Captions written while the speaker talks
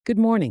Good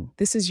morning.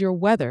 This is your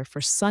weather for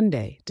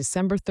Sunday,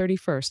 December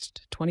 31st,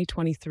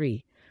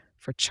 2023,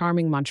 for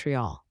charming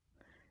Montreal.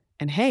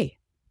 And hey,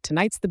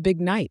 tonight's the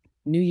big night,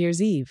 New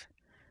Year's Eve.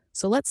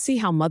 So let's see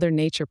how Mother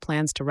Nature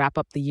plans to wrap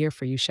up the year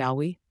for you, shall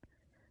we?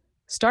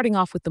 Starting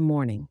off with the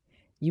morning,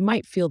 you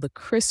might feel the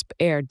crisp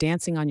air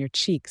dancing on your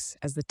cheeks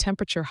as the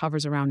temperature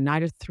hovers around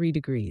 93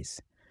 degrees.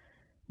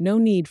 No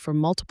need for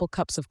multiple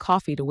cups of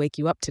coffee to wake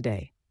you up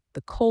today.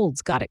 The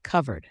cold's got it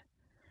covered.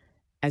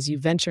 As you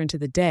venture into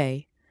the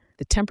day,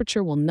 the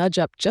temperature will nudge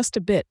up just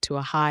a bit to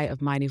a high of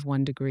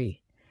 -1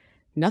 degree.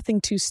 Nothing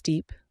too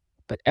steep,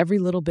 but every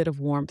little bit of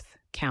warmth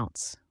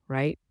counts,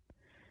 right?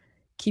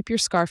 Keep your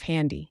scarf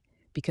handy,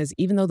 because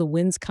even though the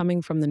wind's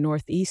coming from the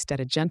northeast at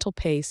a gentle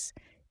pace,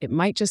 it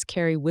might just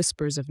carry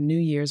whispers of New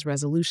Year's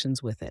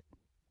resolutions with it.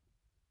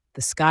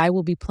 The sky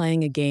will be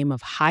playing a game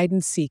of hide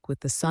and seek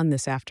with the sun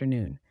this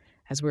afternoon,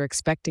 as we're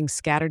expecting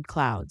scattered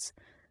clouds,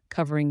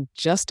 covering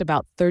just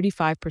about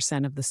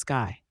 35% of the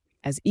sky.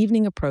 As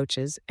evening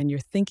approaches and you're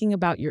thinking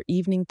about your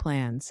evening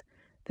plans,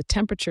 the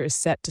temperature is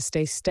set to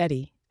stay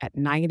steady at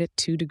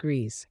 -2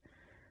 degrees.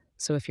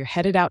 So if you're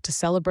headed out to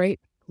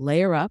celebrate,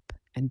 layer up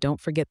and don't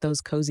forget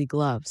those cozy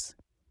gloves.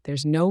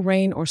 There's no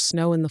rain or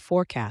snow in the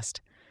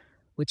forecast,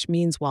 which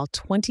means while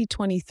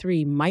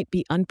 2023 might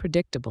be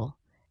unpredictable,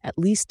 at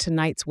least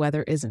tonight's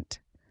weather isn't.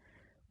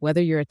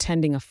 Whether you're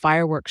attending a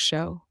fireworks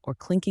show or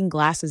clinking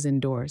glasses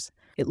indoors,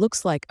 it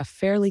looks like a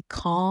fairly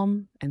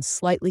calm and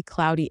slightly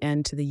cloudy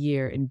end to the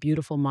year in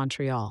beautiful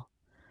Montreal.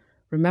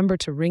 Remember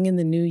to ring in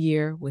the new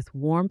year with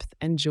warmth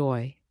and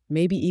joy,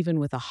 maybe even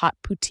with a hot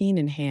poutine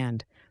in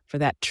hand for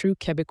that true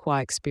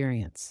Quebecois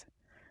experience.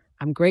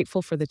 I'm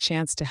grateful for the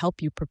chance to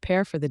help you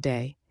prepare for the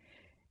day,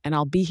 and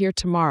I'll be here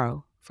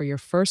tomorrow for your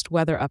first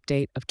weather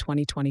update of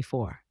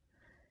 2024.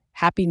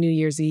 Happy New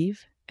Year's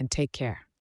Eve, and take care.